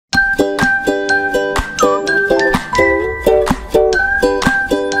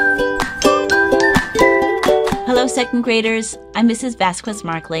second graders, I'm Mrs.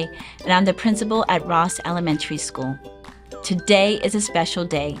 Vazquez-Markley, and I'm the principal at Ross Elementary School. Today is a special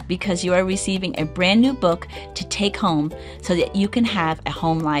day because you are receiving a brand new book to take home so that you can have a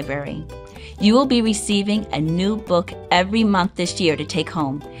home library. You will be receiving a new book every month this year to take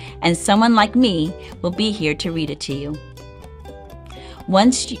home, and someone like me will be here to read it to you.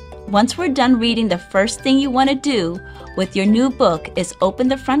 Once we're done reading, the first thing you want to do with your new book is open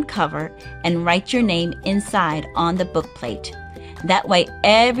the front cover and write your name inside on the book plate. That way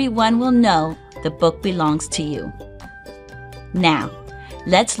everyone will know the book belongs to you. Now,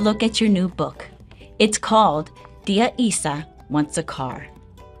 let's look at your new book. It's called Tía Isa Wants a Car.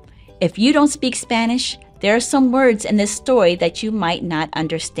 If you don't speak Spanish, there are some words in this story that you might not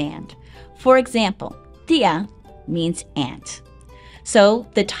understand. For example, tía means aunt. So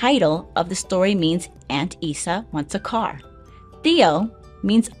the title of the story means Aunt Isa Wants a Car. Tío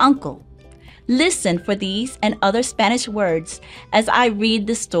means uncle. Listen for these and other Spanish words as I read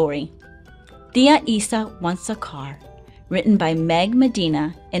the story. Tía Isa Wants a Car, written by Meg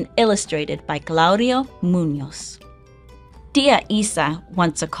Medina and illustrated by Claudio Munoz. Tía Isa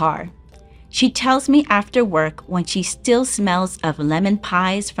wants a car. She tells me after work when she still smells of lemon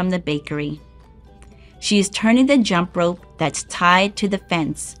pies from the bakery. She is turning the jump rope that's tied to the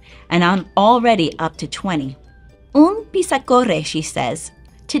fence, and I'm already up to 20. Un pisacorre, she says,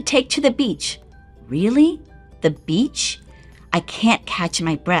 to take to the beach. Really? The beach? I can't catch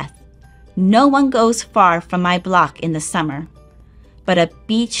my breath. No one goes far from my block in the summer. But a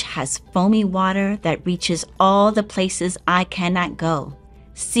beach has foamy water that reaches all the places I cannot go.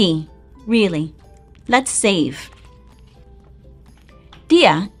 See, really, let's save.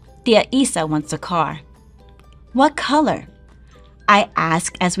 Tía Isa wants a car. What color? I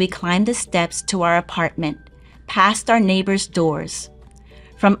ask as we climb the steps to our apartment, past our neighbors' doors.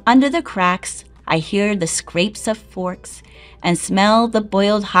 From under the cracks, I hear the scrapes of forks and smell the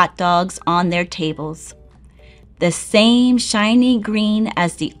boiled hot dogs on their tables. The same shiny green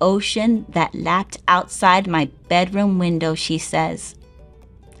as the ocean that lapped outside my bedroom window, she says.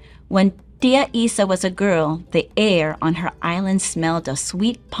 When Tía Isa was a girl, the air on her island smelled of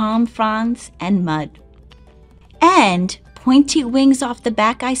sweet palm fronds and mud. And pointy wings off the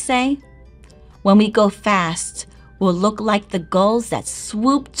back, I say. When we go fast, we'll look like the gulls that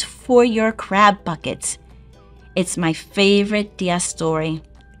swooped for your crab buckets. It's my favorite Tía story.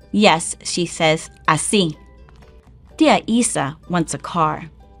 Yes, she says, así. Tía Isa wants a car.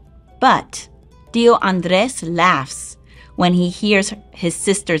 But Tío Andrés laughs when he hears his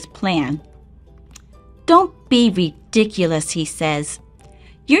sister's plan. Don't be ridiculous, he says.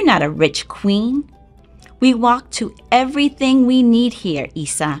 You're not a rich queen. We walk to everything we need here,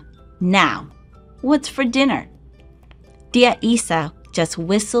 Isa. Now, what's for dinner? Tía Isa just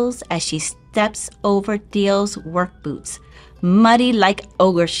whistles as she steps over Tío's work boots, muddy like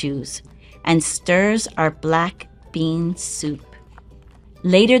ogre shoes, and stirs our black bean soup.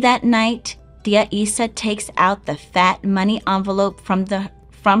 Later that night, Tía Isa takes out the fat money envelope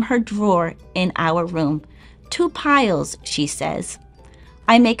from her drawer in our room. 2 piles, she says.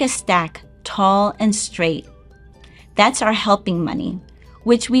 I make a stack, tall and straight. That's our helping money,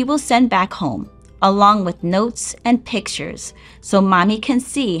 which we will send back home, along with notes and pictures, so Mommy can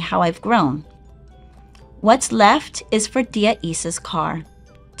see how I've grown. What's left is for Tía Isa's car.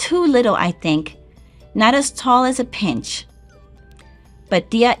 Too little, I think. Not as tall as a pinch. But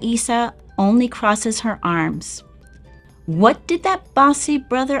Tía Isa only crosses her arms. What did that bossy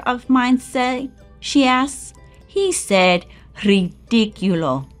brother of mine say? She asks. He said,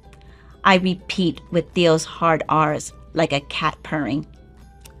 ridiculo. I repeat with Tío's hard R's like a cat purring.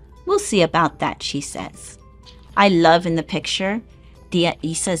 We'll see about that, she says. I love in the picture Tía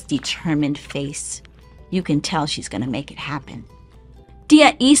Isa's determined face. You can tell she's going to make it happen.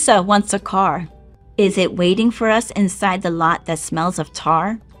 Tía Isa wants a car. Is it waiting for us inside the lot that smells of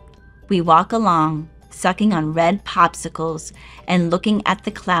tar? We walk along, sucking on red popsicles and looking at the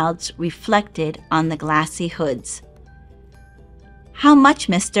clouds reflected on the glassy hoods. How much,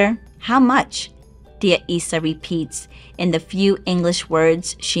 mister? How much? Tía Isa repeats in the few English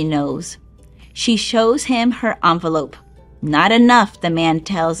words she knows. She shows him her envelope. Not enough, the man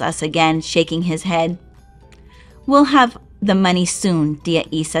tells us again, shaking his head. We'll have the money soon, Tía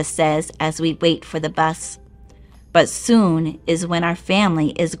Isa says as we wait for the bus. But soon is when our family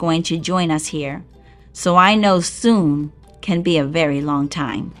is going to join us here. So I know soon can be a very long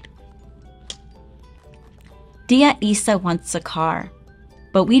time. Tía Isa wants a car,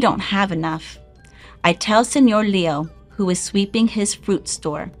 but we don't have enough. I tell Señor Leo, who is sweeping his fruit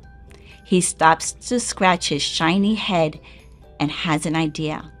store. He stops to scratch his shiny head and has an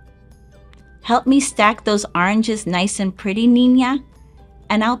idea. Help me stack those oranges nice and pretty, niña,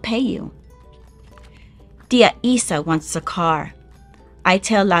 and I'll pay you. Tía Isa wants a car. I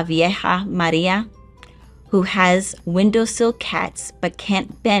tell La Vieja Maria, who has windowsill cats but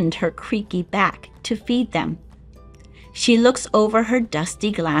can't bend her creaky back to feed them. She looks over her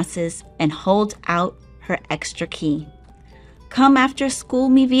dusty glasses and holds out her extra key. Come after school,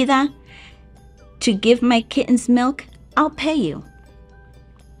 mi vida, to give my kittens milk. I'll pay you.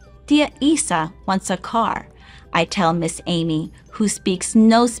 Tía Isa wants a car, I tell Miss Amy, who speaks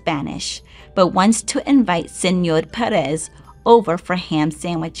no Spanish, but wants to invite Senor Perez over for ham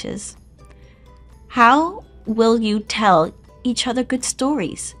sandwiches. How will you tell each other good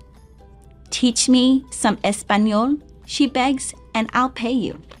stories? Teach me some Espanol, she begs, and I'll pay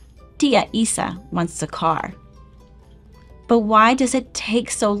you. Tía Isa wants a car. But why does it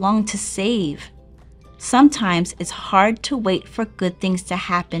take so long to save? Sometimes it's hard to wait for good things to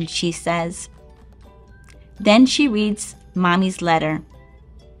happen, she says. Then she reads Mommy's letter.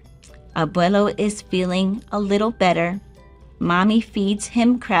 Abuelo is feeling a little better. Mommy feeds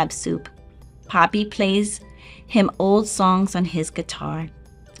him crab soup. Papi plays him old songs on his guitar.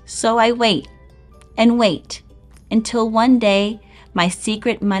 So I wait and wait until one day my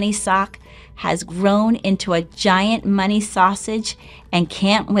secret money sock has grown into a giant money sausage and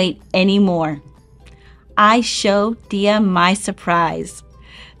can't wait anymore. I show Tia my surprise.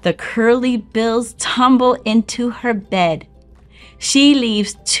 The curly bills tumble into her bed. She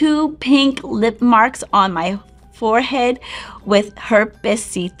leaves 2 pink lip marks on my forehead with her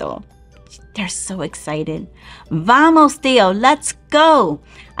besito. They're so excited. Vamos, Tío, let's go,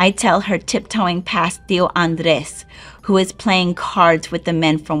 I tell her, tiptoeing past Tío Andres, who is playing cards with the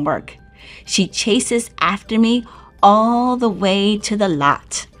men from work. She chases after me all the way to the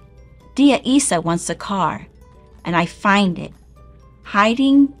lot. Tía Isa wants a car, and I find it,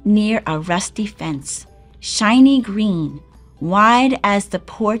 hiding near a rusty fence, shiny green, wide as the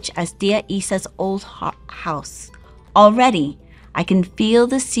porch as Tía Isa's old house. Already, I can feel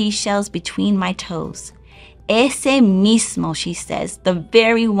the seashells between my toes. Ese mismo, she says, the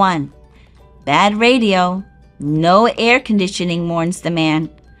very one. Bad radio, no air conditioning, mourns the man.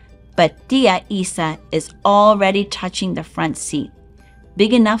 But Tía Isa is already touching the front seat,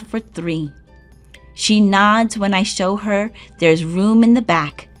 big enough for 3. She nods when I show her there's room in the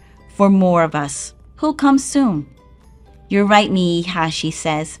back for more of us, who'll come soon. You're right, mi hija, she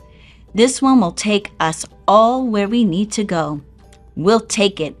says. This one will take us all where we need to go. We'll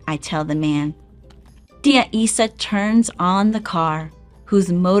take it, I tell the man. Tía Isa turns on the car,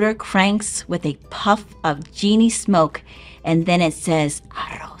 whose motor cranks with a puff of genie smoke, and then it says,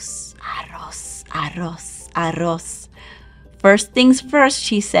 arroz, arroz, arroz, arroz. First things first,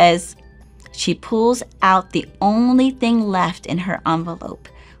 she says. She pulls out the only thing left in her envelope,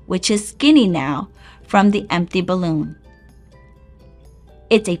 which is skinny now from the empty balloon.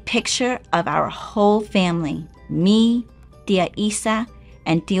 It's a picture of our whole family, me, Tía Isa,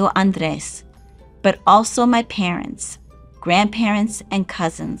 and Tío Andres, but also my parents, grandparents, and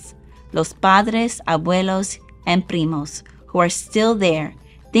cousins, los padres, abuelos, and primos, who are still there,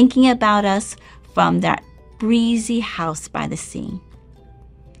 thinking about us from that breezy house by the sea.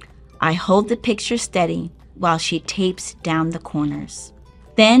 I hold the picture steady while she tapes down the corners.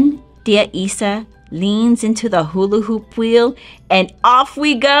 Then Tía Isa leans into the hula hoop wheel, and off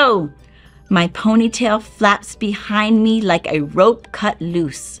we go. My ponytail flaps behind me like a rope cut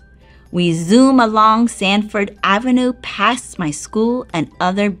loose. We zoom along Sanford Avenue past my school and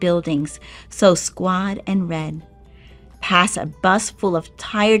other buildings, so squad and red. Past a bus full of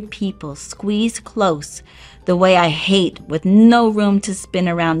tired people squeezed close, the way I hate, with no room to spin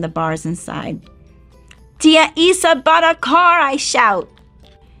around the bars inside. Tía Isa bought a car, I shout.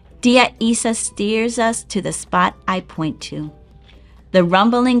 Tía Isa steers us to the spot I point to. The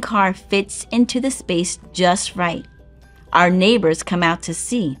rumbling car fits into the space just right. Our neighbors come out to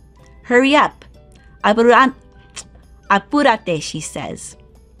see. Hurry up. Apurate, she says.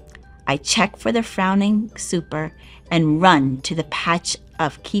 I check for the frowning super and run to the patch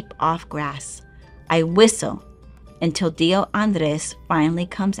of keep-off grass. I whistle until Tío Andres finally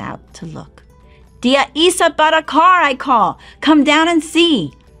comes out to look. Tía Isa bought a car, I call. Come down and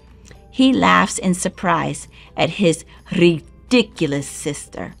see. He laughs in surprise at his ridiculous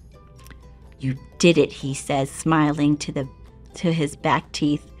sister. You did it, he says, smiling to his back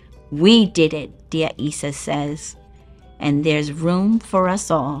teeth. We did it, Tía Isa says, and there's room for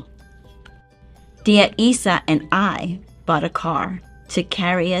us all. Tía Isa and I bought a car to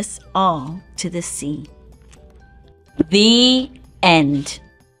carry us all to the sea. The end.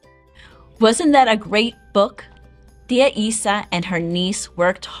 Wasn't that a great book? Tia Isa and her niece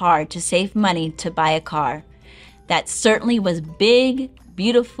worked hard to save money to buy a car. That certainly was big,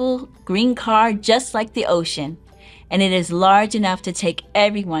 beautiful, green car just like the ocean, and it is large enough to take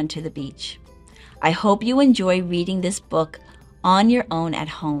everyone to the beach. I hope you enjoy reading this book on your own at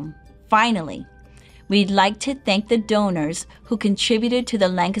home. Finally, we'd like to thank the donors who contributed to the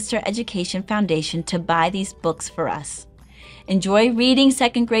Lancaster Education Foundation to buy these books for us. Enjoy reading,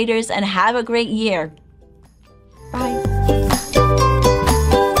 second graders, and have a great year.